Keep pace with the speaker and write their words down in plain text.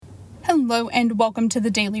Hello and welcome to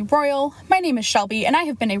the Daily Royal. My name is Shelby and I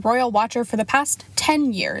have been a royal watcher for the past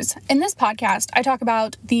 10 years. In this podcast, I talk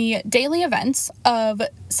about the daily events of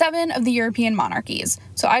 7 of the European monarchies.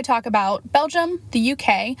 So I talk about Belgium, the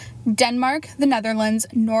UK, Denmark, the Netherlands,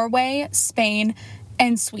 Norway, Spain,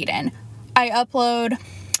 and Sweden. I upload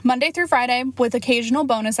Monday through Friday with occasional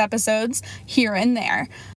bonus episodes here and there.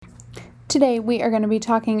 Today we are going to be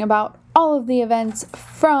talking about all of the events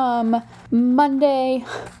from Monday,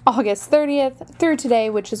 August 30th through today,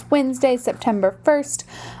 which is Wednesday, September 1st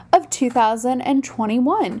of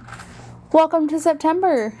 2021. Welcome to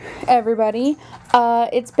September, everybody.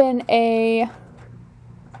 It's been a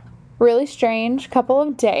really strange couple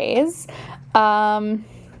of days,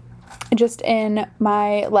 just in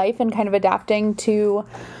my life and kind of adapting to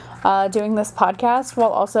doing this podcast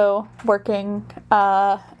while also working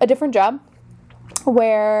a different job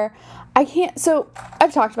where so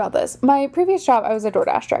I've talked about this. My previous job, I was a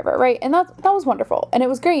DoorDash driver, right? And that was wonderful. And it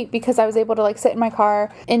was great because I was able to sit in my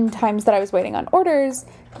car in times that I was waiting on orders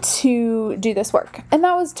to do this work. And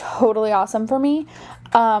that was totally awesome for me.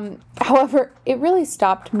 However, it really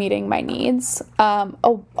stopped meeting my needs a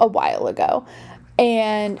while ago.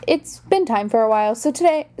 And it's been time for a while. So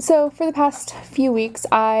for the past few weeks,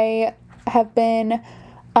 I have been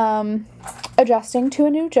adjusting to a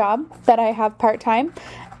new job that I have part-time,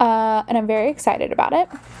 and I'm very excited about it,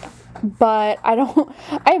 but I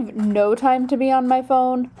have no time to be on my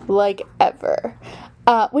phone, ever,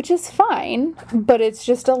 which is fine, but it's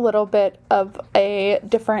just a little bit of a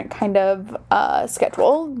different kind of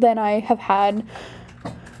schedule than I have had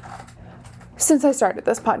since I started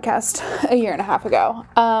this podcast a year and a half ago.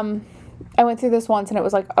 I went through this once and it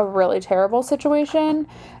was a really terrible situation,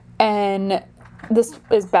 and this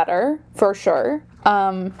is better for sure.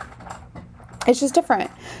 It's just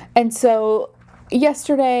different. And so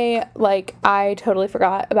yesterday, I totally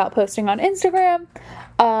forgot about posting on Instagram,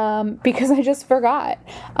 because I just forgot.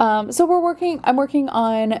 So I'm working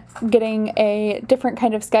on getting a different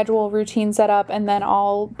kind of schedule routine set up, and then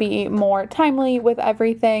I'll be more timely with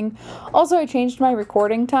everything. Also, I changed my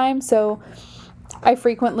recording time. So I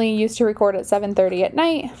frequently used to record at 7:30 at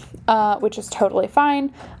night, which is totally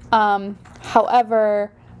fine.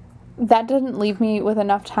 However, that didn't leave me with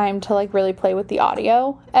enough time to really play with the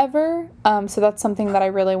audio ever. So that's something that I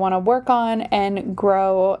really want to work on and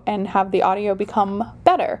grow and have the audio become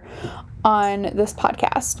better on this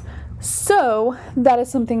podcast. So that is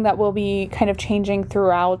something that will be kind of changing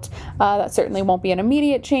throughout. That certainly won't be an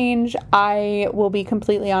immediate change. I will be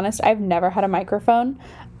completely honest. I've never had a microphone.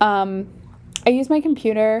 I use my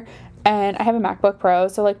computer and I have a MacBook Pro.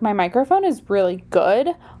 So my microphone is really good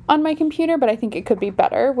on my computer, but I think it could be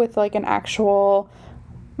better with an actual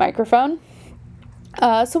microphone.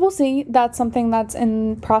 So we'll see. That's something that's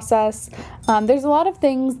in process. There's a lot of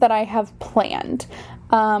things that I have planned.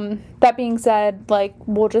 That being said,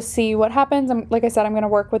 we'll just see what happens. Like I said, I'm going to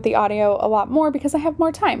work with the audio a lot more because I have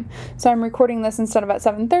more time. So I'm recording this instead of at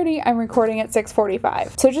 7:30, I'm recording at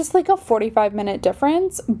 6:45. So just a 45-minute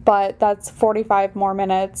difference, but that's 45 more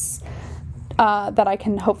minutes that I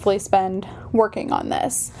can hopefully spend working on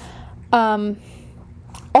this.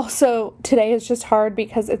 Also, today is just hard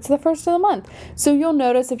because it's the first of the month. So you'll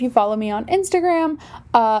notice if you follow me on Instagram,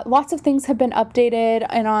 lots of things have been updated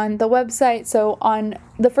and on the website. So on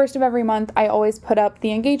the first of every month, I always put up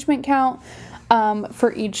the engagement count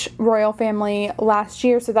for each royal family last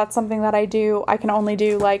year. So that's something that I do. I can only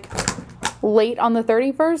do late on the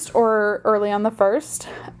 31st or early on the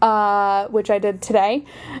 1st, which I did today.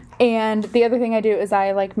 And the other thing I do is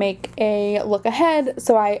I make a look ahead.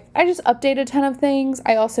 So I just update a ton of things.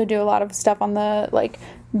 I also do a lot of stuff on the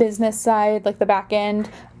business side, the back end,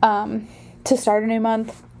 to start a new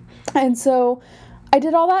month. And so I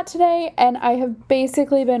did all that today, and I have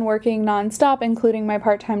basically been working nonstop, including my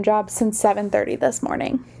part-time job, since 7:30 this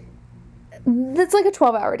morning. It's a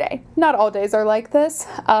 12-hour day. Not all days are like this,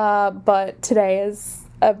 but today is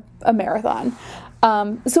a marathon.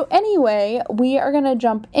 So anyway, we are going to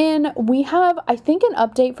jump in. We have, I think, an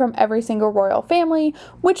update from every single royal family,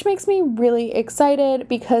 which makes me really excited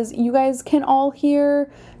because you guys can all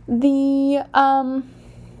hear the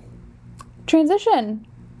transition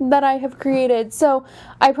that I have created. So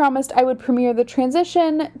I promised I would premiere the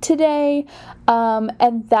transition today,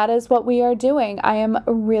 and that is what we are doing. I am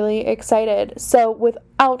really excited. So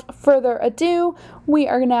without further ado, we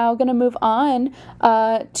are now going to move on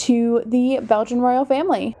to the Belgian royal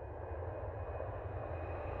family.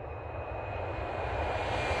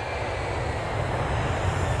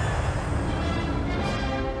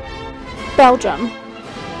 Belgium.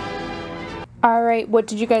 All right, what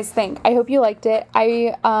did you guys think? I hope you liked it.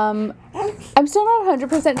 I I'm still not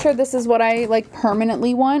 100% sure this is what I like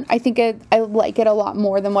permanently want. I think I like it a lot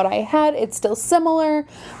more than what I had. It's still similar,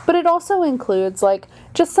 but it also includes like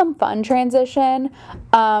just some fun transition.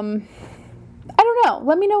 I don't know.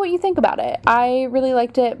 Let me know what you think about it. I really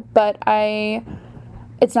liked it, but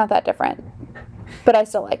it's not that different, but I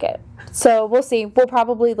still like it. So we'll see. We'll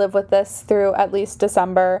probably live with this through at least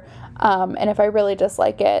December. And if I really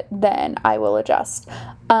dislike it, then I will adjust.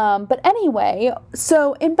 But anyway,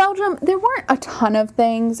 so in Belgium, there weren't a ton of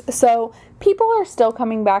things. So people are still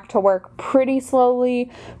coming back to work pretty slowly.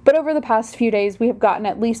 But over the past few days, we have gotten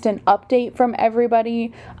at least an update from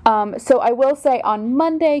everybody. So I will say on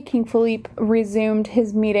Monday, King Philippe resumed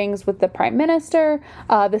his meetings with the Prime Minister.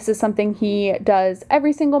 This is something he does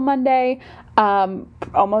every single Monday,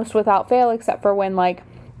 almost without fail, except for when like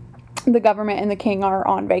the government and the king are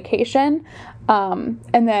on vacation. And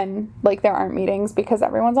then like there aren't meetings because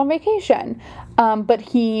everyone's on vacation. But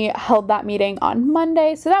he held that meeting on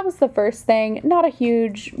Monday. So that was the first thing. Not a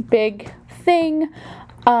huge, big thing.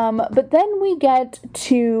 But then we get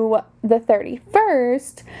to the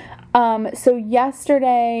 31st. So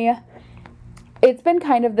yesterday, it's been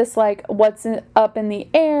kind of this like what's up in the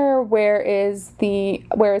air. Where is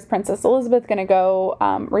Princess Elizabeth going to go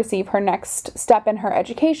receive her next step in her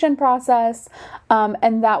education process?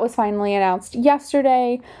 And that was finally announced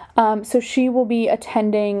yesterday. So she will be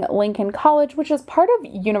attending Lincoln College, which is part of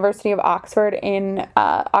University of Oxford in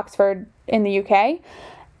the UK.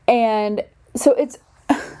 And so it's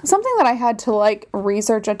something that I had to like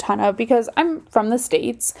research a ton of because I'm from the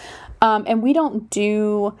States, and we don't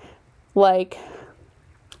do like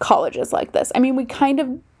colleges like this. I mean, we kind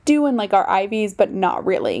of do in like our Ivies, but not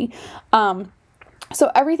really.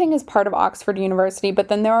 So everything is part of Oxford University, but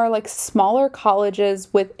then there are like smaller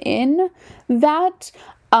colleges within that,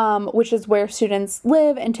 which is where students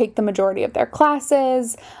live and take the majority of their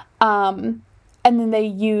classes. And then they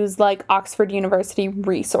use like Oxford University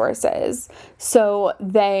resources. So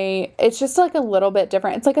it's just like a little bit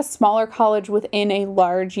different. It's like a smaller college within a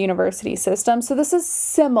large university system. So this is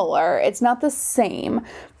similar. It's not the same,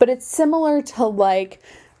 but it's similar to like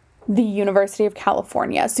the University of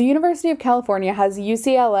California. So University of California has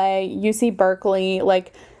UCLA, UC Berkeley,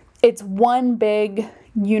 like it's one big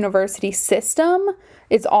university system.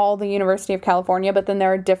 It's all the University of California, but then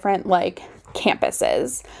there are different like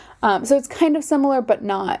campuses. So it's kind of similar, but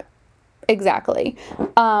not exactly.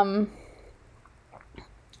 And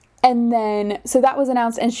then, so that was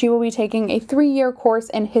announced, and she will be taking a 3-year course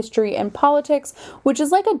in history and politics, which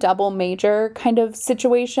is like a double major kind of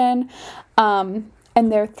situation. And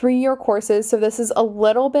they're 3-year courses. So this is a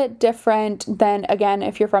little bit different than, again,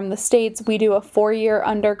 if you're from the States, we do a 4-year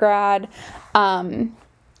undergrad,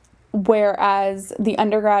 whereas the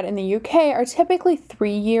undergrad in the UK are typically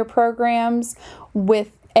 3-year programs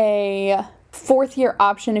with a 4th year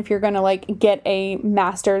option if you're going to like get a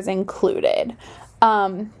master's included.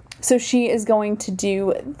 So she is going to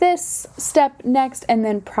do this step next and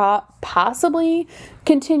then possibly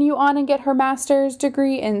continue on and get her master's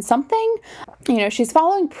degree in something. You know, she's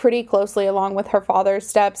following pretty closely along with her father's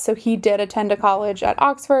steps. So he did attend a college at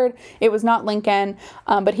Oxford. It was not Lincoln,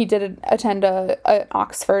 but he did attend an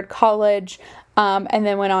Oxford college. And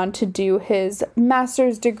then went on to do his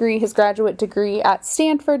master's degree, his graduate degree at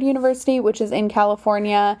Stanford University, which is in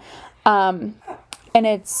California. And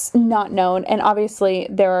it's not known. And obviously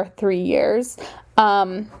there are 3 years.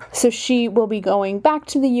 So she will be going back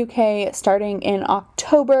to the UK starting in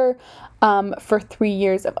October for 3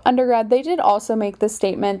 years of undergrad. They did also make the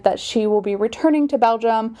statement that she will be returning to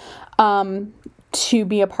Belgium to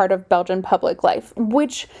be a part of Belgian public life,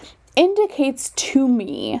 which indicates to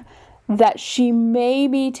me that she may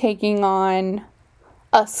be taking on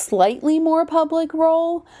a slightly more public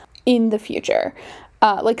role in the future,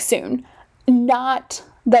 like soon. Not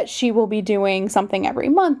that she will be doing something every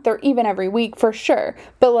month or even every week for sure,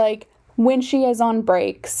 but like when she is on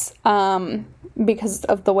breaks, because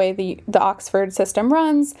of the way the Oxford system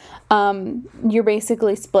runs, you're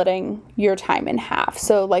basically splitting your time in half.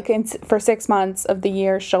 So like for 6 months of the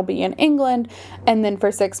year, she'll be in England, and then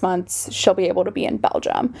for 6 months, she'll be able to be in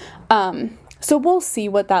Belgium. So we'll see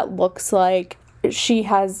what that looks like. She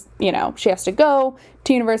has to go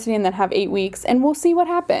to university and then have 8 weeks, and we'll see what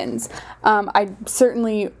happens. I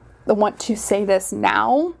certainly want to say this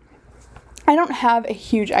now. I don't have a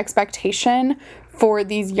huge expectation for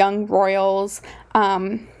these young royals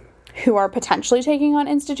who are potentially taking on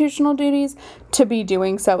institutional duties to be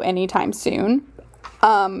doing so anytime soon.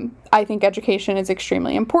 I think education is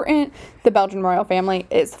extremely important. The Belgian royal family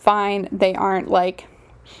is fine. They aren't like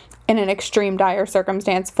in an extreme dire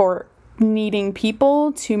circumstance for needing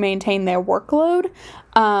people to maintain their workload.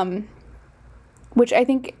 which I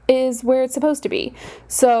think is where it's supposed to be.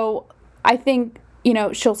 So I think,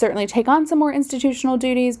 she'll certainly take on some more institutional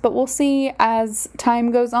duties, but we'll see as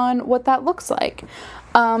time goes on what that looks like.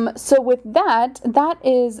 So with that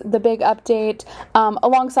is the big update.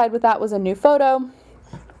 Alongside with that was a new photo.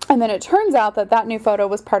 And then it turns out that new photo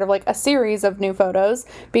was part of like a series of new photos,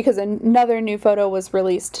 because another new photo was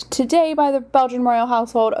released today by the Belgian royal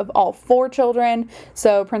household of all 4 children.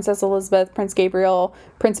 So Princess Elizabeth, Prince Gabriel,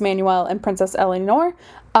 Prince Emmanuel, and Princess Eleanor,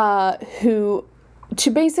 who to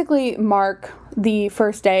basically mark the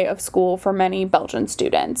first day of school for many Belgian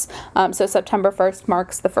students. So September 1st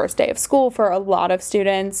marks the first day of school for a lot of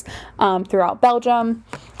students throughout Belgium.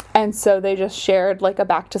 And so they just shared like a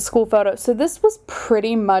back to school photo. So this was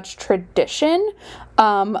pretty much tradition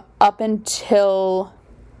up until,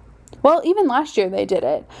 well, even last year they did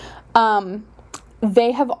it.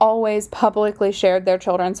 They have always publicly shared their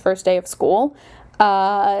children's first day of school.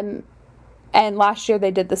 And last year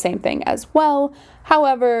they did the same thing as well.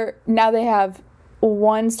 However, now they have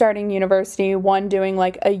one starting university, one doing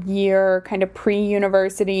like a year kind of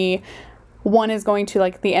pre-university. One is going to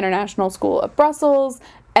like the International School of Brussels,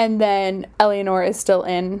 and then Eleanor is still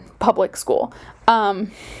in public school.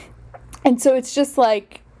 And so it's just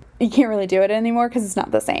like, you can't really do it anymore because it's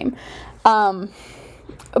not the same.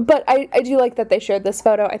 But I do like that they shared this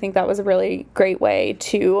photo. I think that was a really great way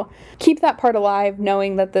to keep that part alive,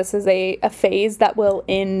 knowing that this is a phase that will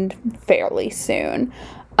end fairly soon.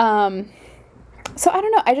 So I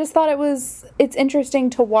don't know. I just thought it's interesting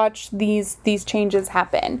to watch these changes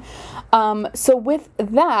happen. So with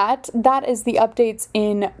that is the updates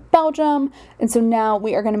in Belgium. And so now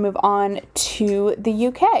we are going to move on to the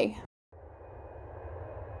UK.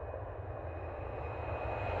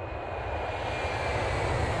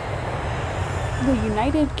 The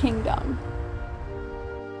United Kingdom.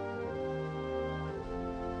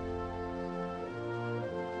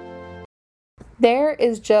 There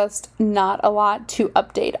is just not a lot to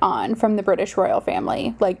update on from the British royal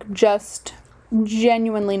family. Like, just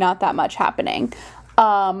genuinely not that much happening.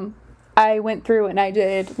 I went through and I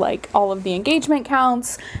did like all of the engagement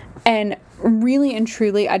counts, and really and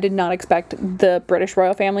truly I did not expect the British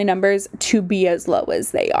royal family numbers to be as low as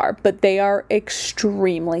they are, but they are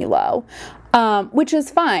extremely low. Which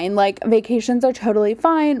is fine. Like, vacations are totally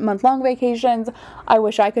fine. Month-long vacations. I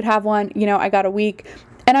wish I could have one. I got a week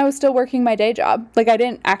and I was still working my day job. Like, I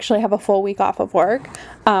didn't actually have a full week off of work,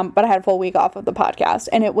 but I had a full week off of the podcast,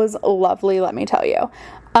 and it was lovely, let me tell you.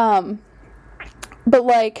 But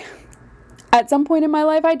like, at some point in my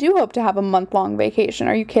life, I do hope to have a month-long vacation.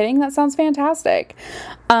 Are you kidding? That sounds fantastic.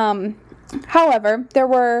 However, there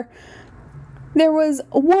was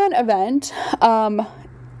one event,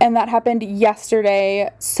 and that happened yesterday.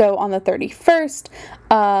 So on the 31st,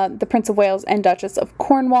 the Prince of Wales and Duchess of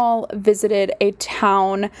Cornwall visited a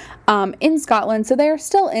town in Scotland. So they are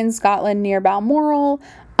still in Scotland near Balmoral,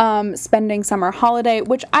 spending summer holiday,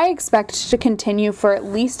 which I expect to continue for at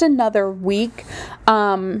least another week,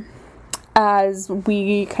 as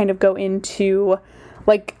we kind of go into,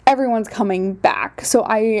 like, everyone's coming back. So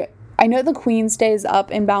I know the Queen stays up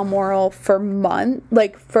in Balmoral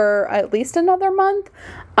for at least another month.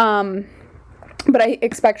 But I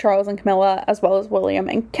expect Charles and Camilla, as well as William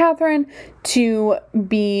and Catherine, to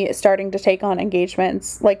be starting to take on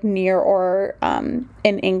engagements like near or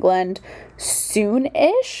in England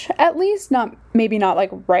soon-ish, at least. Maybe not like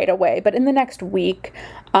right away, but in the next week,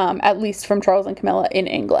 at least from Charles and Camilla in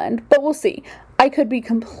England. But we'll see. I could be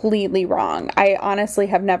completely wrong. I honestly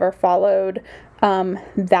have never followed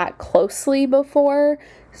that closely before.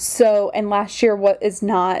 So, and last year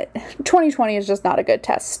 2020 is just not a good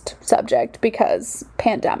test subject because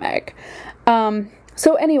pandemic.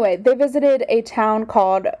 So anyway, they visited a town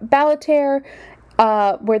called Ballater,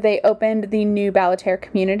 where they opened the new Ballater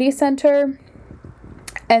Community Center.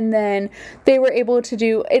 And then they were able to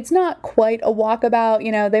do, it's not quite a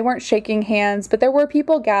walkabout, they weren't shaking hands, but there were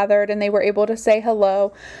people gathered and they were able to say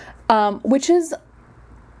hello, which is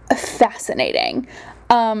fascinating.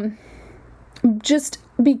 Just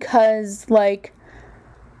because, like,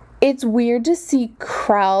 it's weird to see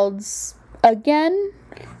crowds again,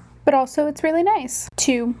 but also it's really nice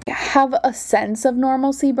to have a sense of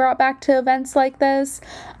normalcy brought back to events like this.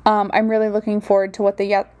 I'm really looking forward to what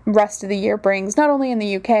the rest of the year brings, not only in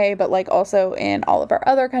the UK, but like also in all of our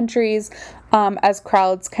other countries, as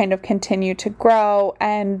crowds kind of continue to grow,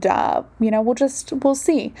 and we'll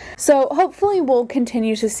see. So hopefully we'll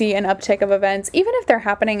continue to see an uptick of events, even if they're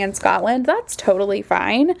happening in Scotland. That's totally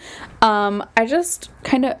fine. I just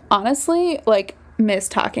kind of honestly, like, miss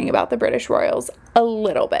talking about the British royals a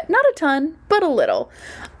little bit. Not a ton, but a little.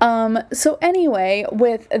 So anyway,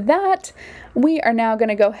 with that, we are now going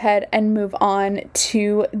to go ahead and move on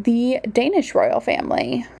to the Danish royal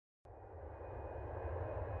family.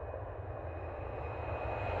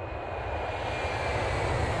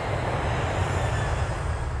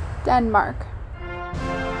 Denmark.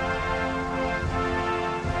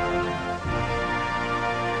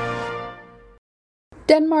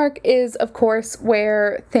 Denmark is, of course,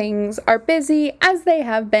 where things are busy, as they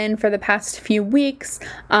have been for the past few weeks.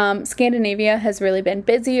 Scandinavia has really been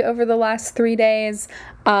busy over the last 3 days,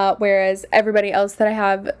 whereas everybody else that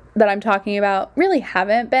I'm talking about really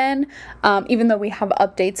haven't been, even though we have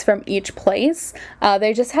updates from each place.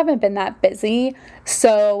 They just haven't been that busy.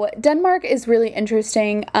 So Denmark is really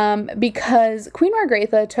interesting because Queen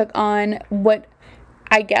Margrethe took on what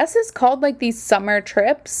I guess is called like these summer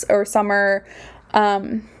trips or summer...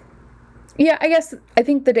 I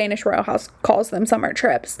think the Danish royal house calls them summer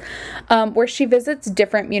trips, where she visits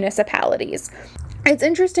different municipalities. It's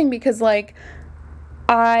interesting because, like,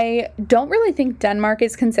 I don't really think Denmark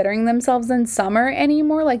is considering themselves in summer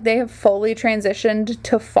anymore. Like, they have fully transitioned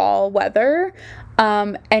to fall weather,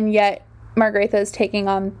 and yet Margrethe is taking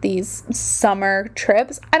on these summer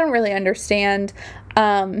trips. I don't really understand.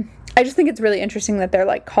 I just think it's really interesting that they're,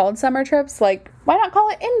 like, called summer trips. Like, why not call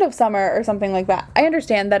it end of summer or something like that? I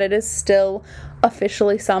understand that it is still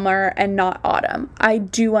officially summer and not autumn. I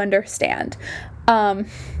do understand.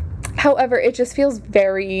 However, it just feels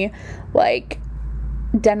very, like,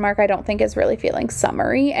 Denmark, I don't think, is really feeling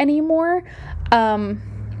summery anymore.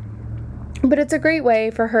 But it's a great way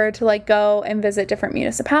for her to, like, go and visit different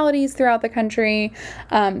municipalities throughout the country.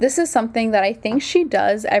 This is something that I think she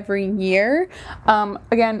does every year.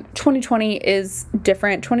 Again, 2020 is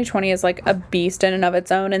different. 2020 is, like, a beast in and of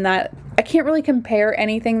its own, and that I can't really compare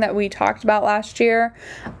anything that we talked about last year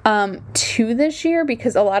to this year,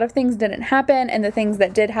 because a lot of things didn't happen, and the things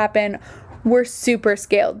that did happen were super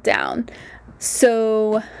scaled down.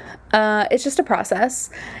 So it's just a process.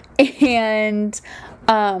 And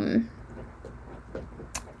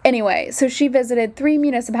anyway, so she visited 3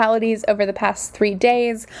 municipalities over the past 3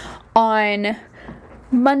 days. On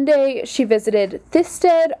Monday, she visited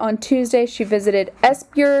Thisted. On Tuesday, she visited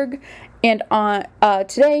Esbjerg. And on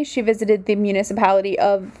today, she visited the municipality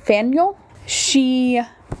of Fanø.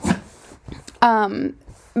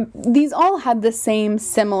 These all had the same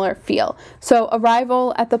similar feel. So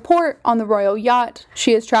arrival at the port on the royal yacht.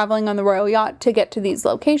 She is traveling on the royal yacht to get to these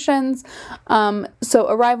locations. So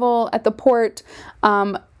arrival at the port,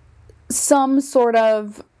 some sort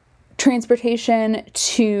of transportation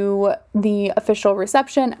to the official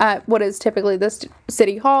reception at what is typically the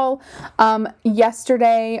city hall.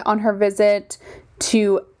 Yesterday on her visit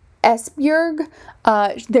to Esbjerg,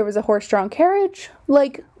 there was a horse-drawn carriage,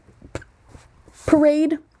 like,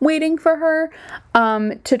 parade waiting for her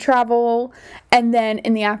to travel. And then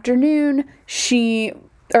in the afternoon,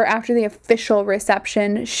 after the official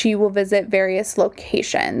reception, she will visit various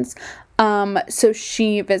locations. So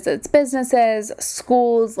she visits businesses,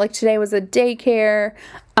 schools, like today was a daycare,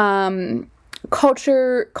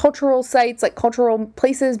 cultural sites, like cultural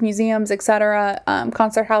places, museums, etc.,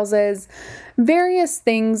 concert houses, various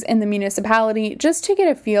things in the municipality, just to get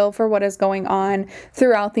a feel for what is going on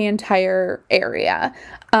throughout the entire area.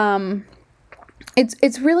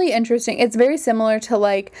 It's really interesting. It's very similar to,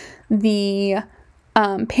 like, the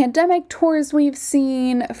pandemic tours we've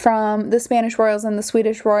seen from the Spanish royals and the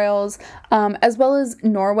Swedish royals, as well as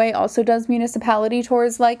Norway also does municipality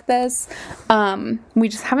tours like this. We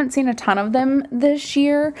just haven't seen a ton of them this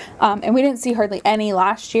year, and we didn't see hardly any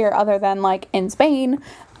last year other than, like, in Spain,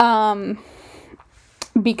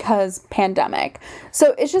 because pandemic.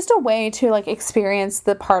 So it's just a way to, like, experience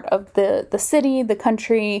the part of the city, the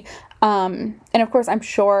country. And of course, I'm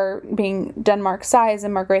sure, being Denmark's size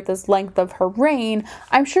and Margrethe's length of her reign,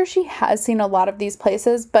 I'm sure she has seen a lot of these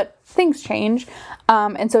places, but things change.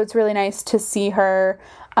 And so it's really nice to see her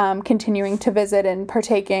continuing to visit and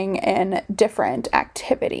partaking in different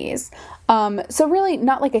activities. So really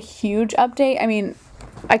not like a huge update. I mean,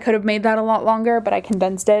 I could have made that a lot longer, but I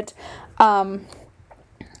condensed it.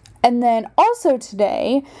 And then also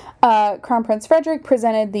today, Crown Prince Frederik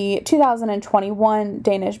presented the 2021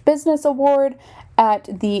 Danish Business Award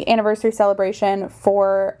at the anniversary celebration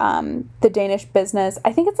for the Danish business.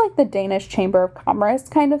 I think it's like the Danish Chamber of Commerce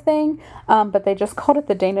kind of thing, but they just called it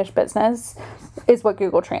the Danish Business, is what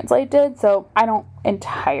Google Translate did, so I don't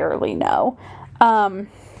entirely know.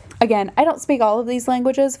 Again, I don't speak all of these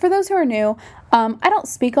languages. For those who are new, I don't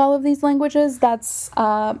speak all of these languages. That's,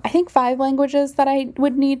 I think, 5 languages that I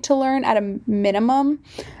would need to learn at a minimum.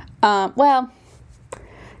 Well,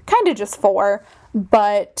 kind of just for,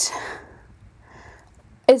 but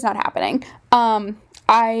it's not happening.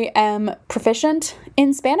 I am proficient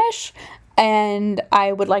in Spanish, and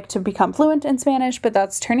I would like to become fluent in Spanish, but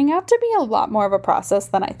that's turning out to be a lot more of a process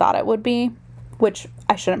than I thought it would be, which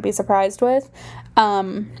I shouldn't be surprised with.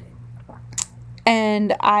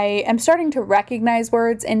 And I am starting to recognize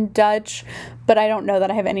words in Dutch, but I don't know that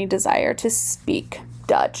I have any desire to speak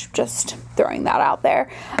Dutch, just throwing that out there.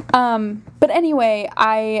 But anyway,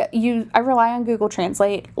 I rely on Google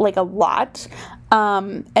Translate like a lot,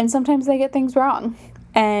 and sometimes they get things wrong.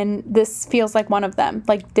 And this feels like one of them.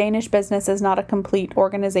 Like, Danish business is not a complete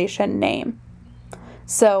organization name.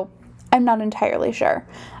 So I'm not entirely sure.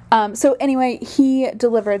 So anyway, he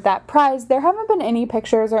delivered that prize. There haven't been any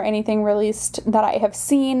pictures or anything released that I have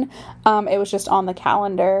seen. It was just on the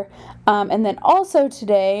calendar. And then also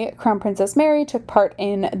today, Crown Princess Mary took part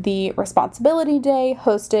in the Responsibility Day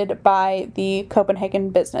hosted by the Copenhagen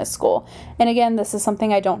Business School. And again, this is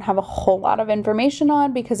something I don't have a whole lot of information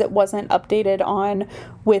on because it wasn't updated on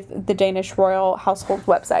with the Danish royal household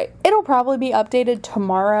website. It'll probably be updated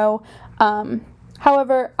tomorrow.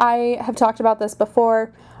 However, I have talked about this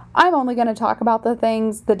before. I'm only going to talk about the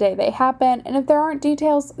things the day they happen, and if there aren't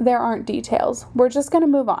details, there aren't details. We're just going to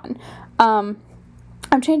move on.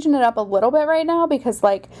 I'm changing it up a little bit right now because,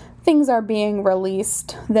 like, things are being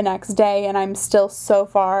released the next day, and I'm still so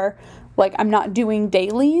far, like, I'm not doing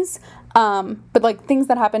dailies, but, like, things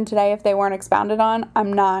that happened today, if they weren't expounded on,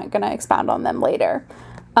 I'm not going to expound on them later.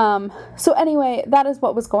 So anyway, that is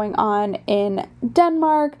what was going on in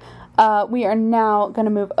Denmark. We are now going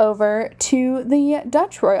to move over to the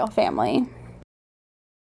Dutch royal family.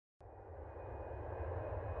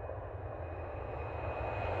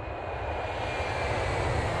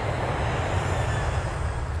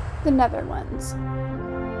 The Netherlands.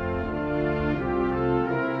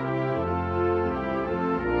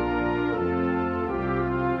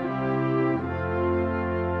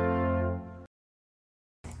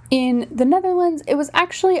 In the Netherlands, it was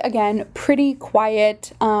actually, again, pretty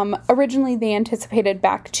quiet. Originally, the anticipated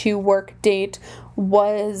back to work date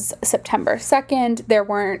was September 2nd. There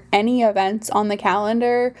weren't any events on the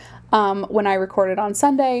calendar when I recorded on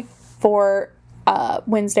Sunday for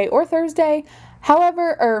Wednesday or Thursday.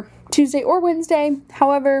 However, or Tuesday or Wednesday.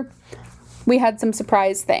 However, we had some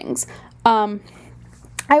surprise things. I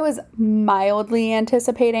was mildly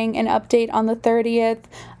anticipating an update on the 30th.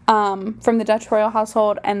 From the Dutch royal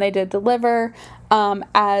household, and they did deliver,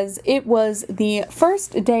 as it was the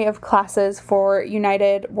first day of classes for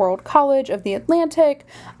United World College of the Atlantic,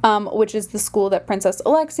 which is the school that Princess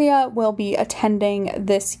Alexia will be attending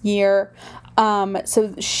this year. So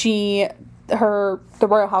the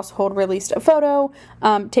royal household released a photo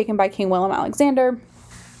taken by King Willem Alexander,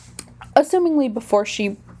 assumingly before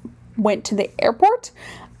she went to the airport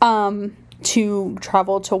to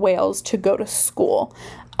travel to Wales to go to school.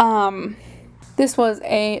 This was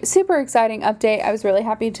a super exciting update. I was really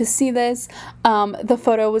happy to see this. The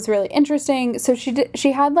photo was really interesting. So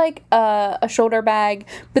she had like a shoulder bag,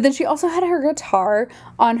 but then she also had her guitar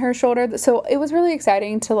on her shoulder. So it was really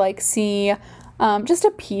exciting to like see just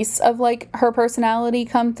a piece of like her personality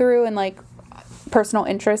come through and like personal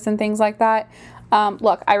interests and things like that.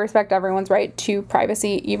 Look, I respect everyone's right to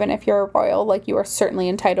privacy, even if you're a royal. Like, you are certainly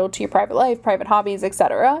entitled to your private life, private hobbies,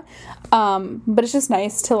 etc. But it's just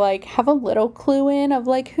nice to, like, have a little clue in of,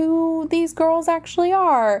 like, who these girls actually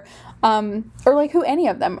are. Or, like, who any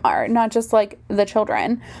of them are. Not just, like, the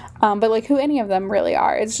children, but, like, who any of them really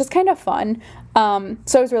are. It's just kind of fun.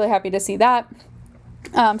 So I was really happy to see that.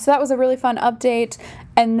 So that was a really fun update.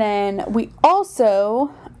 And then we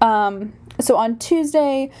also, so on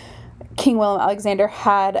Tuesday, King Willem Alexander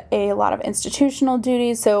had a lot of institutional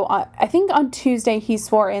duties. So I think on Tuesday he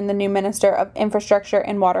swore in the new Minister of Infrastructure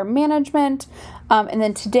and Water Management. And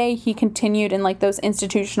then today he continued in like those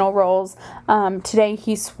institutional roles. Today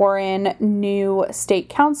he swore in new state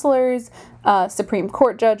councilors, Supreme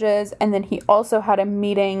Court judges, and then he also had a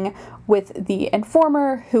meeting with the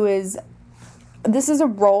informer, this is a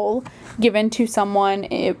role given to someone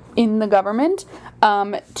in the government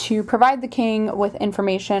to provide the king with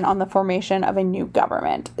information on the formation of a new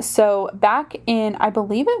government. So back in, I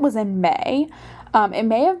believe it was in May, it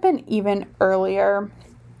may have been even earlier,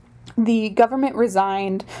 the government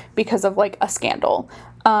resigned because of like a scandal.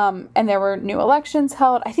 And there were new elections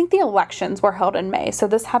held. I think the elections were held in May. So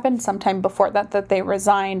this happened sometime before that they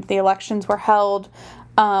resigned. The elections were held.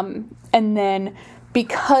 And then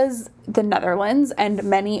because the Netherlands and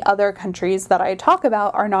many other countries that I talk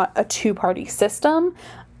about are not a two-party system,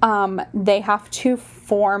 they have to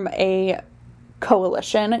form a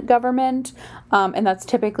coalition government. And that's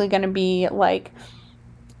typically going to be like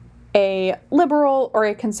a liberal or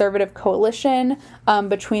a conservative coalition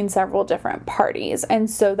between several different parties. And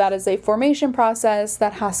so that is a formation process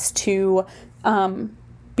that has to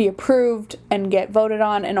be approved and get voted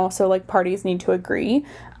on, and also like parties need to agree.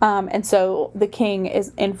 And so the king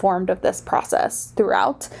is informed of this process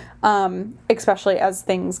throughout, especially as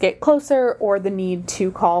things get closer or the need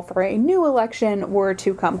to call for a new election were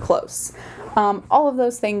to come close. All of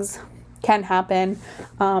those things can happen.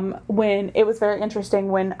 When it was very interesting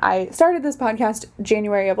when I started this podcast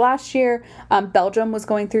January of last year, Belgium was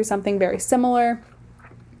going through something very similar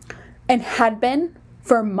and had been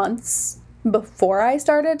for months before I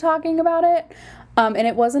started talking about it. And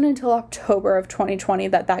it wasn't until October of 2020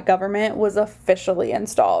 that government was officially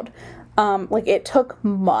installed. Like it took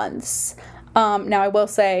months. Now I will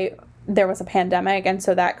say there was a pandemic, and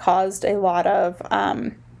so that caused a lot of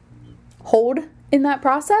hold in that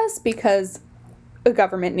process because the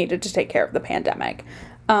government needed to take care of the pandemic.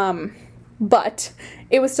 But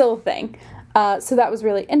it was still a thing. So that was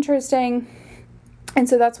really interesting. And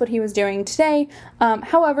so that's what he was doing today.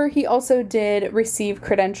 However, he also did receive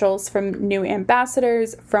credentials from new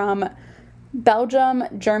ambassadors from Belgium,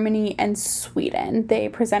 Germany, and Sweden. They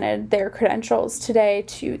presented their credentials today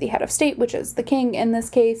to the head of state, which is the king in this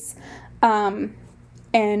case,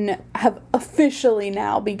 and have officially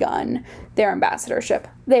now begun their ambassadorship.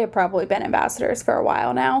 They have probably been ambassadors for a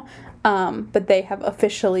while now, but they have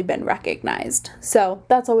officially been recognized. So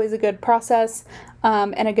that's always a good process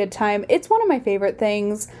and a good time. It's one of my favorite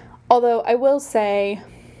things, although I will say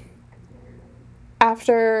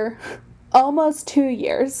after almost 2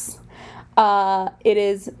 years, it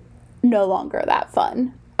is no longer that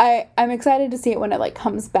fun. I'm excited to see it when it like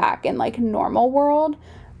comes back in like normal world,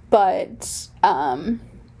 but I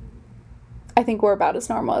think we're about as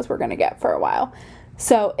normal as we're gonna get for a while.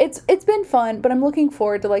 So it's been fun, but I'm looking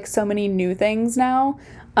forward to like so many new things now.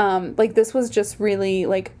 Like this was just really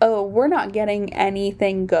like, oh, we're not getting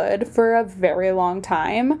anything good for a very long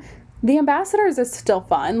time. The ambassadors is still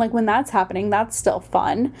fun. Like when that's happening, that's still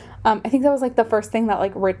fun. I think that was like the first thing that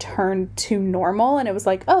like returned to normal, and it was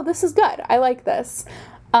like, oh, this is good. I like this.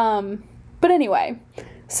 But anyway,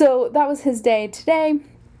 so that was his day today.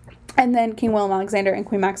 And then King Willem-Alexander and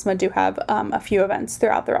Queen Maxima do have a few events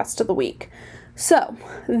throughout the rest of the week. So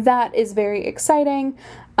that is very exciting.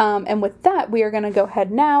 And with that, we are going to go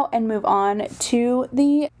ahead now and move on to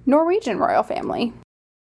the Norwegian royal family.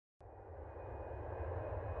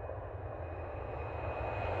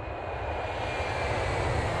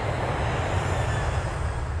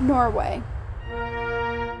 Norway.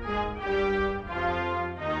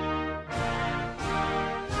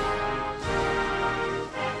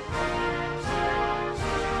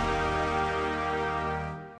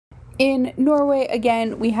 In Norway,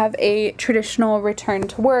 again, we have a traditional return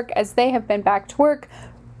to work, as they have been back to work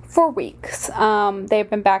for weeks. They have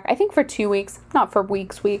been back, I think, for 2 weeks. Not for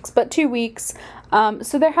weeks, but 2 weeks.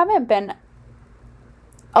 So there haven't been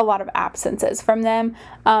a lot of absences from them.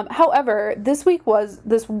 However,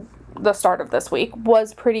 the start of this week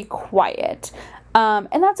was pretty quiet.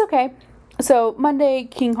 And that's okay. So Monday,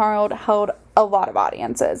 King Harald held a lot of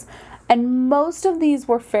audiences. And most of these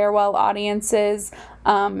were farewell audiences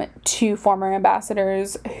to former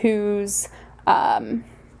ambassadors whose time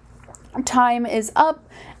is up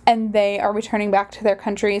and they are returning back to their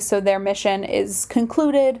country. So their mission is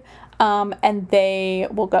concluded, and they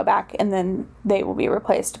will go back, and then they will be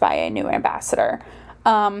replaced by a new ambassador.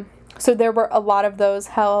 So there were a lot of those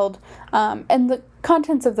held, and the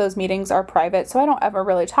contents of those meetings are private, so I don't ever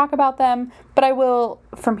really talk about them, but I will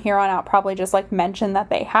from here on out probably just like mention that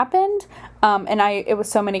they happened. And it was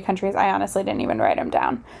so many countries, I honestly didn't even write them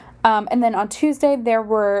down. And then on Tuesday, there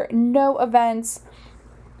were no events.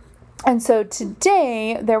 And so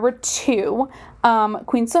today there were two.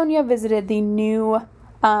 Queen Sonja visited the new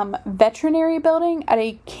veterinary building at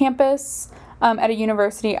a campus, at a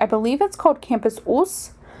university. I believe it's called Campus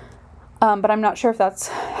Os. But I'm not sure if that's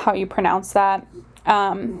how you pronounce that.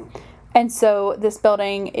 And so this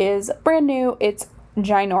building is brand new. It's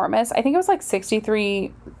ginormous. I think it was like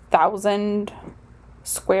 63,000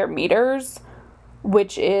 square meters,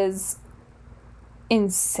 which is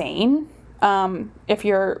insane. If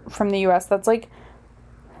you're from the US, that's like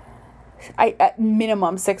at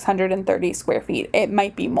minimum 630 square feet. It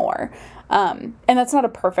might be more. And that's not a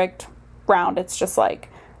perfect round. It's just like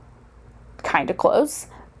kind of close.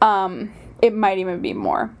 It might even be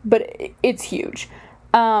more, but it's huge.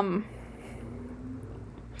 And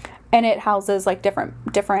it houses like different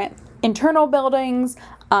internal buildings.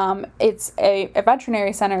 It's a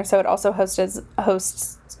veterinary center, so it also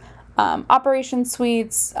hosts operation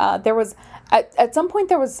suites. There was at some point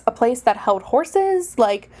there was a place that held horses.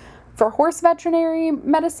 Like for horse veterinary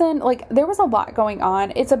medicine. Like, there was a lot going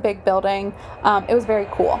on. It's a big building. It was very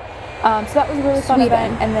cool. So that was a really fun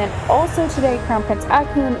event. And then also today, Crown Prince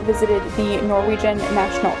Haakon visited the Norwegian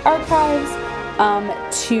National Archives.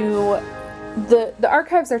 The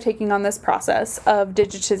archives are taking on this process of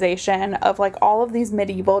digitization of like all of these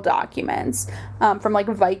medieval documents from like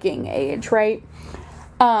Viking age, right?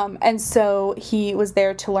 And so he was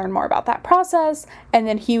there to learn more about that process, and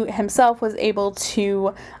then he himself was able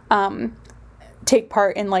to take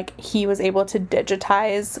part in, like, he was able to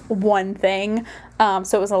digitize one thing.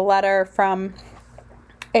 So it was a letter from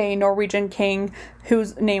a Norwegian king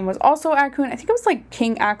whose name was also Haakon. I think it was like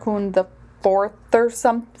King Haakon the Fourth or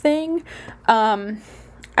something. I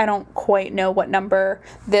don't quite know what number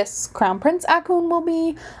this Crown Prince Haakon will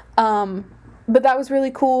be. But that was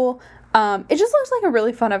really cool. It just looks like a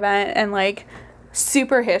really fun event, and like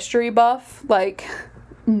super history buff, like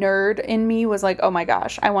nerd in me was like, oh my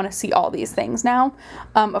gosh, I want to see all these things now.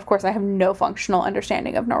 Of course, I have no functional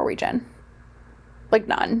understanding of Norwegian. Like,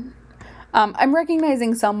 none. I'm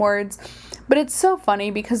recognizing some words, but it's so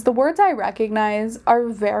funny because the words I recognize are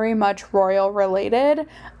very much royal related.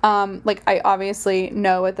 Like, I obviously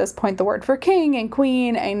know at this point the word for king and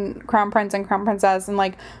queen and crown prince and crown princess and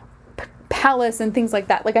like palace and things like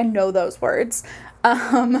that. Like, I know those words.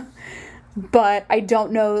 But I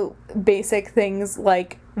don't know basic things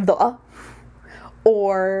like the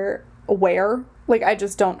or where. Like, I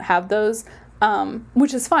just don't have those,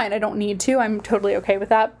 which is fine. I don't need to. I'm totally okay with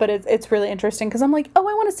that. But it's really interesting because I'm like, oh,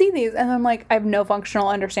 I want to see these. And I'm like, I have no functional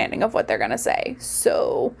understanding of what they're going to say.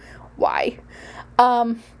 So why?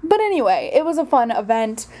 But anyway, it was a fun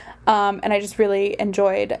event. And I just really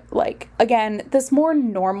enjoyed, like, again, this more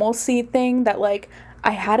normalcy thing that, like,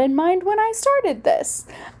 I had in mind when I started this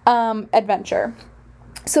adventure.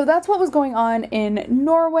 So that's what was going on in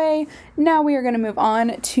Norway. Now we are going to move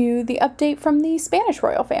on to the update from the Spanish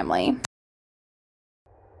royal family.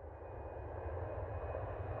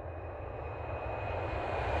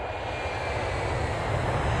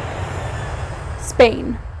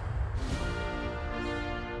 Spain.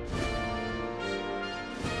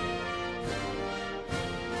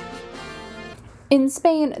 In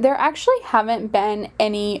Spain, there actually haven't been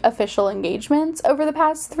any official engagements over the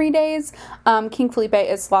past 3 days. King Felipe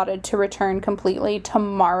is slotted to return completely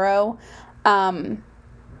tomorrow,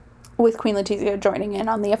 with Queen Letizia joining in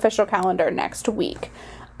on the official calendar next week.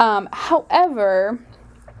 However,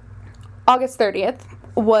 August 30th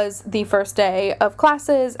was the first day of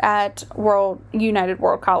classes at United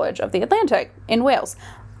World College of the Atlantic in Wales.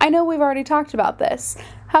 I know we've already talked about this.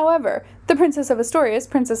 However, the Princess of Asturias,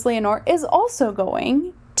 Princess Leonor, is also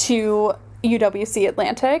going to UWC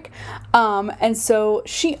Atlantic. And so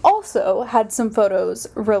she also had some photos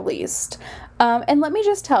released. And let me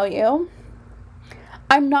just tell you,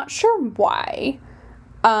 I'm not sure why.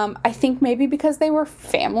 I think maybe because they were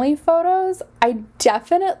family photos. I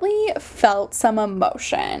definitely felt some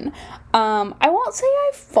emotion. I won't say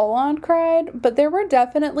I full on cried, but there were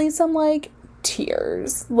definitely some, like,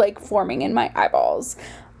 tears, like, forming in my eyeballs.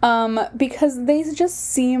 Because they just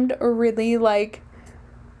seemed really, like,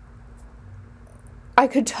 I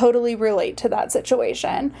could totally relate to that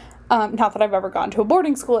situation. Not that I've ever gone to a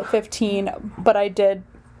boarding school at 15, but I did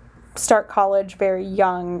start college very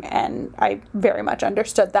young, and I very much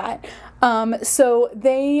understood that. So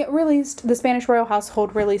the Spanish royal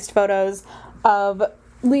household released photos of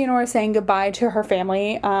Leonor saying goodbye to her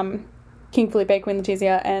family, King Felipe, Queen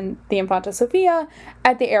Letizia, and the Infanta Sofia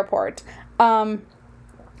at the airport.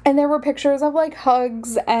 And there were pictures of, like,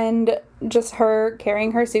 hugs and just her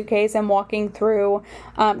carrying her suitcase and walking through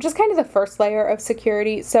just kind of the first layer of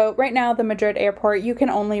security. So right now, the Madrid airport, you can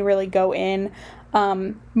only really go in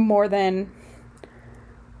more than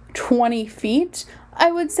 20 feet,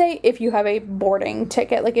 I would say, if you have a boarding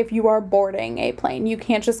ticket. Like, if you are boarding a plane, you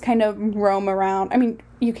can't just kind of roam around. I mean,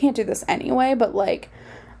 you can't do this anyway, but, like,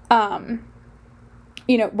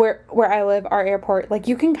 you know, where I live, our airport, like,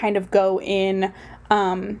 you can kind of go in.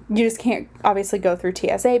 You just can't obviously go through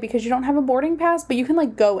TSA because you don't have a boarding pass, but you can,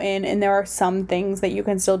 like, go in, and there are some things that you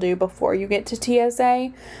can still do before you get to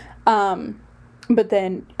TSA. But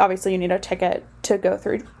then obviously you need a ticket to go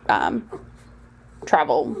through,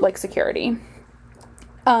 travel, like, security.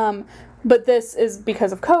 But this is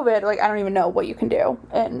because of COVID. Like, I don't even know what you can do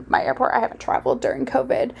in my airport. I haven't traveled during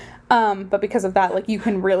COVID. But because of that, like, you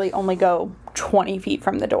can really only go 20 feet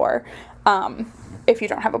from the door, if you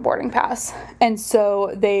don't have a boarding pass. And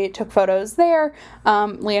so they took photos there.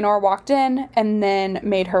 Leonor walked in and then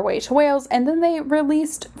made her way to Wales. And then they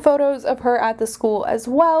released photos of her at the school as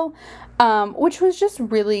well, which was just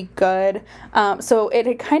really good. So we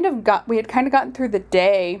had kind of gotten through the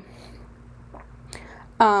day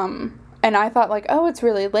And I thought, like, oh, it's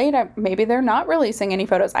really late. Maybe they're not releasing any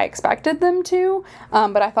photos. I expected them to,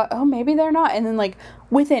 but I thought, oh, maybe they're not. And then, like,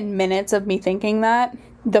 within minutes of me thinking that,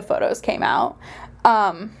 the photos came out.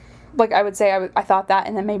 Like, I would say I thought that,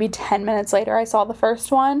 and then maybe 10 minutes later, I saw the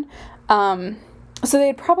first one. So they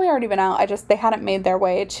had probably already been out. They hadn't made their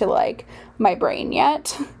way to, like, my brain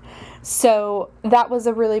yet. So that was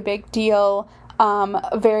a really big deal.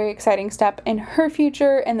 A very exciting step in her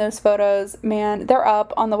future, and those photos, man, they're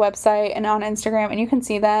up on the website and on Instagram, and you can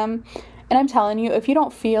see them. And I'm telling you, if you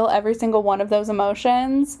don't feel every single one of those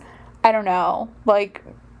emotions, I don't know, like,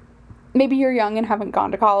 maybe you're young and haven't gone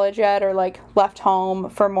to college yet, or, like, left home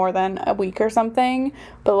for more than a week or something,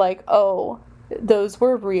 but, like, oh, those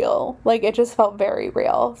were real. Like, it just felt very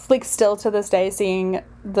real. Like, still to this day, seeing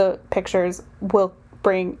the pictures will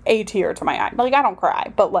bring a tear to my eye. Like, I don't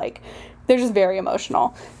cry, but, like, they're just very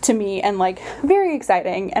emotional to me, and, like, very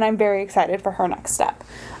exciting, and I'm very excited for her next step.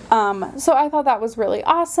 So I thought that was really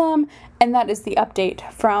awesome, and that is the update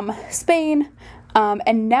from Spain.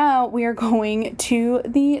 And now we are going to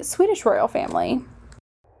the Swedish royal family.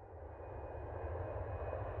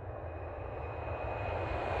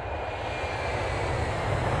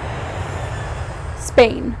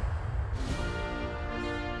 Spain.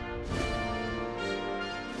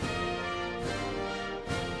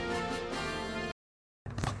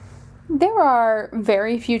 There are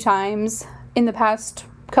very few times in the past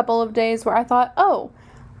couple of days where I thought, oh,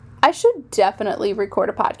 I should definitely record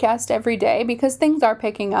a podcast every day because things are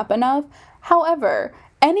picking up enough. However,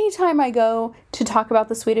 anytime I go to talk about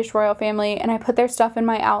the Swedish royal family and I put their stuff in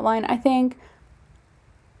my outline, I think,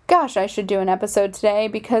 gosh, I should do an episode today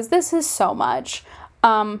because this is so much.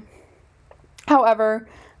 However,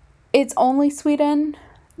 it's only Sweden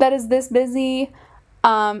that is this busy,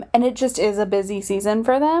 and it just is a busy season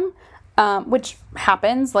for them, which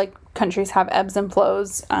happens. Like, countries have ebbs and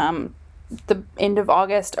flows. The end of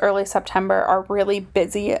August, early September are really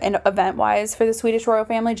busy and event-wise for the Swedish royal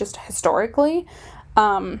family, just historically.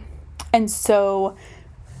 And so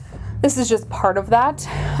this is just part of that.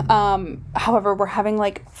 However, we're having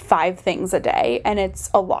like 5 things a day, and it's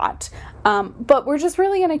a lot. But we're just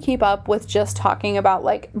really going to keep up with just talking about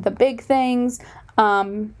like the big things,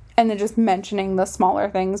 and then just mentioning the smaller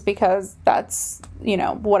things because that's,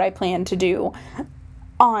 what I plan to do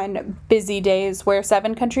on busy days where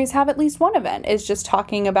 7 countries have at least one event, is just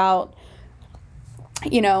talking about,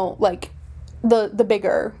 like the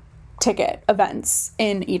bigger ticket events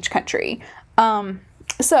in each country.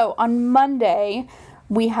 So on Monday,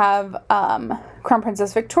 we have Crown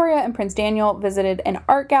Princess Victoria and Prince Daniel visited an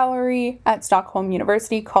art gallery at Stockholm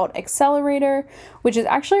University called Accelerator, which is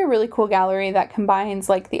actually a really cool gallery that combines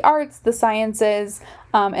like the arts, the sciences,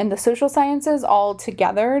 and the social sciences all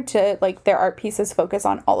together to, like, their art pieces focus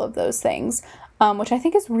on all of those things, which I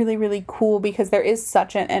think is really, really cool because there is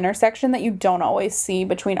such an intersection that you don't always see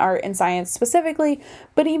between art and science specifically,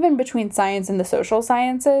 but even between science and the social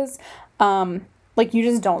sciences. Like, you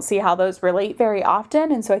just don't see how those relate very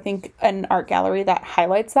often, and so I think an art gallery that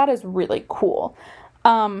highlights that is really cool.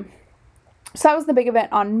 So that was the big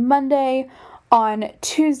event on Monday. On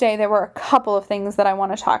Tuesday, there were a couple of things that I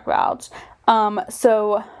want to talk about.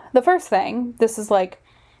 So the first thing, this is like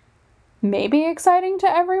maybe exciting to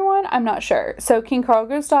everyone, I'm not sure. So King Carl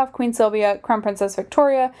Gustaf, Queen Sylvia, Crown Princess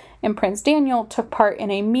Victoria, and Prince Daniel took part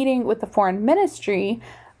in a meeting with the Foreign Ministry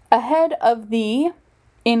ahead of the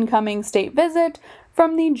incoming state visit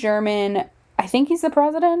from the German, I think he's the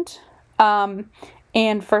president,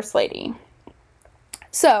 and First Lady.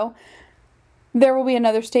 So there will be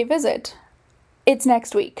another state visit. It's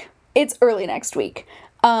next week. It's early next week,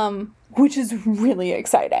 which is really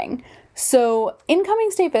exciting. So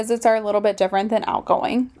incoming state visits are a little bit different than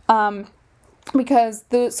outgoing, because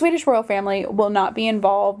the Swedish royal family will not be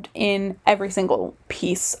involved in every single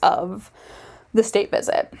piece of the state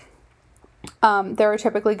visit. There are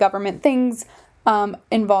typically government things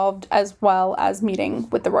involved, as well as meeting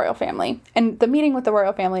with the royal family. And the meeting with the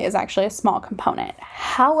royal family is actually a small component.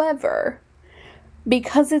 However,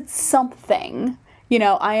 because it's something,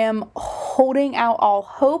 I am holding out all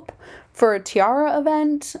hope for a tiara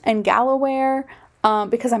event and gala wear,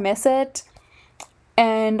 because I miss it.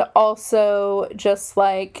 And also just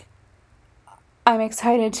like, I'm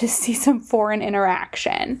excited to see some foreign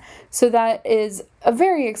interaction. So that is a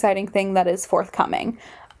very exciting thing that is forthcoming.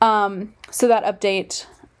 So that update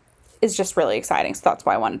is just really exciting. So that's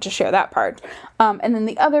why I wanted to share that part. And then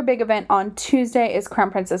the other big event on Tuesday is Crown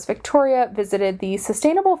Princess Victoria visited the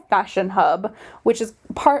Sustainable Fashion Hub, which is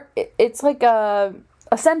it's like a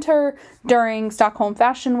center during Stockholm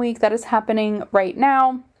Fashion Week that is happening right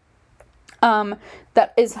now.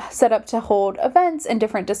 that is set up to hold events and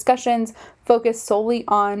different discussions focused solely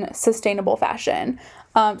on sustainable fashion.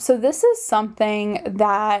 So this is something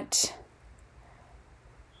that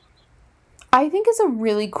I think is a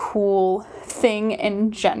really cool thing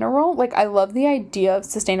in general. Like, I love the idea of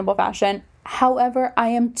sustainable fashion. However, I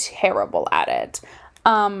am terrible at it.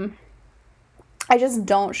 I just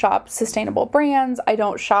don't shop sustainable brands. I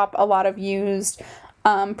don't shop a lot of used,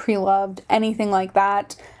 pre-loved, anything like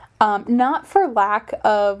that. Not for lack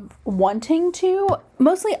of wanting to.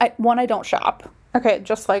 Mostly, I don't shop. Okay,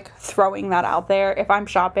 just like throwing that out there. If I'm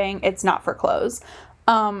shopping, it's not for clothes.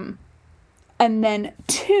 And then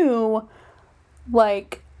 2,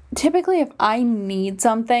 like, typically if I need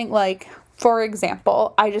something, like, for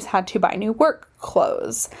example, I just had to buy new work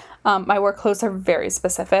clothes. My work clothes are very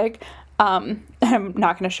specific. I'm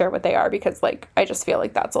not going to share what they are because, like, I just feel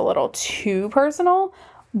like that's a little too personal.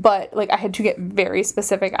 But, like, I had to get very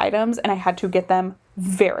specific items and I had to get them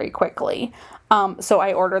very quickly. So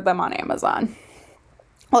I ordered them on Amazon.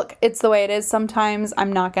 Look, it's the way it is sometimes.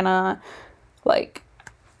 I'm not going to, like,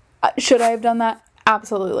 should I have done that?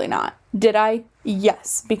 Absolutely not. Did I?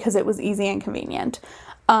 Yes, because it was easy and convenient.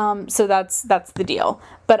 So that's the deal.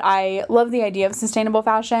 But I love the idea of sustainable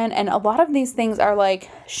fashion, and a lot of these things are like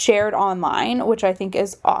shared online, which I think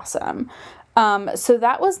is awesome. So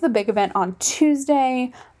that was the big event on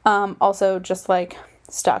Tuesday. Also just like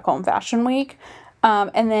Stockholm Fashion Week.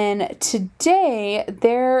 And then today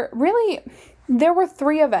there were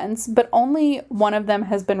 3 events, but only one of them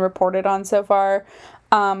has been reported on so far.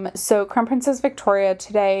 So Crown Princess Victoria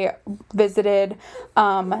today visited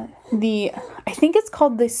I think it's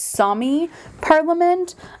called the Sami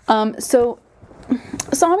Parliament. So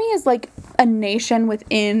Sami is like a nation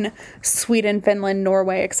within Sweden, Finland,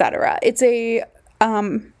 Norway, etc. It's a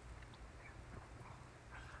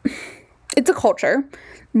culture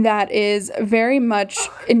that is very much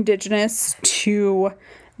indigenous to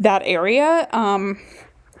that area.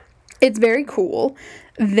 It's very cool.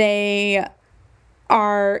 They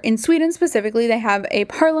are, in Sweden specifically, they have a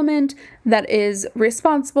parliament that is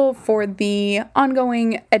responsible for the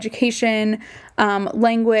ongoing education,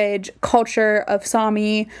 language, culture of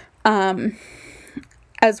Sami,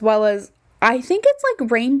 as well as, I think it's like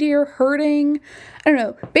reindeer herding. I don't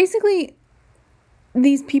know. Basically,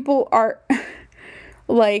 these people are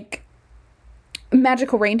like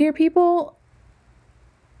magical reindeer people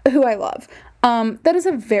who I love. That is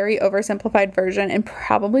a very oversimplified version and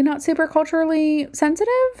probably not super culturally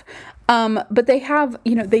sensitive. But they have,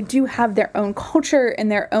 they do have their own culture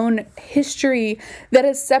and their own history that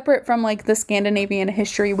is separate from like the Scandinavian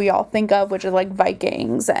history we all think of, which is like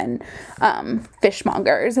Vikings and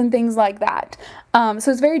fishmongers and things like that.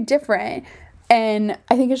 So it's very different. And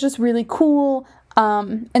I think it's just really cool.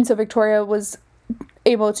 And so Victoria was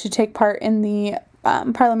able to take part in the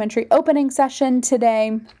parliamentary opening session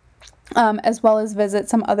today. As well as visit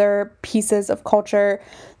some other pieces of culture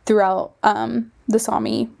throughout the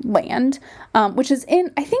Sami land, which is I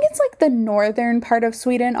think it's like the northern part of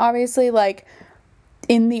Sweden, obviously, like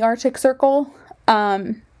in the Arctic Circle.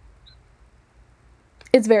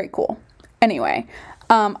 It's very cool. Anyway,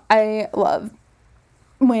 I love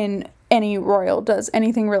when any royal does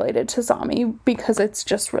anything related to Sami because it's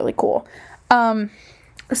just really cool.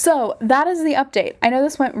 So that is the update. I know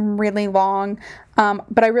this went really long,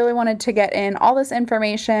 but I really wanted to get in all this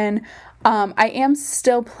information. I am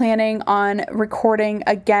still planning on recording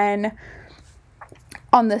again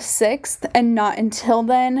on the 6th and not until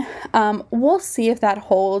then. We'll see if that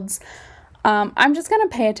holds. I'm just going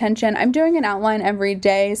to pay attention. I'm doing an outline every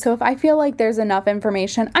day, so if I feel like there's enough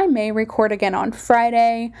information, I may record again on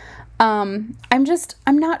Friday. I'm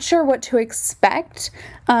not sure what to expect.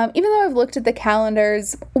 Even though I've looked at the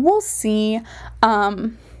calendars, we'll see.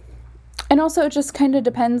 And also it just kind of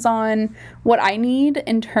depends on what I need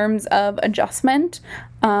in terms of adjustment.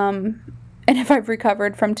 And if I've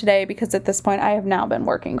recovered from today, because at this point I have now been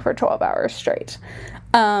working for 12 hours straight.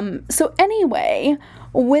 So anyway,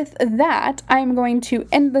 with that, I'm going to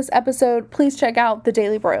end this episode. Please check out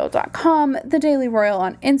thedailyroyal.com, The Daily Royal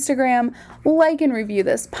on Instagram, like and review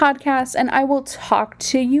this podcast, and I will talk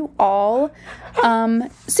to you all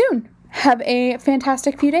soon. Have a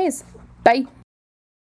fantastic few days. Bye.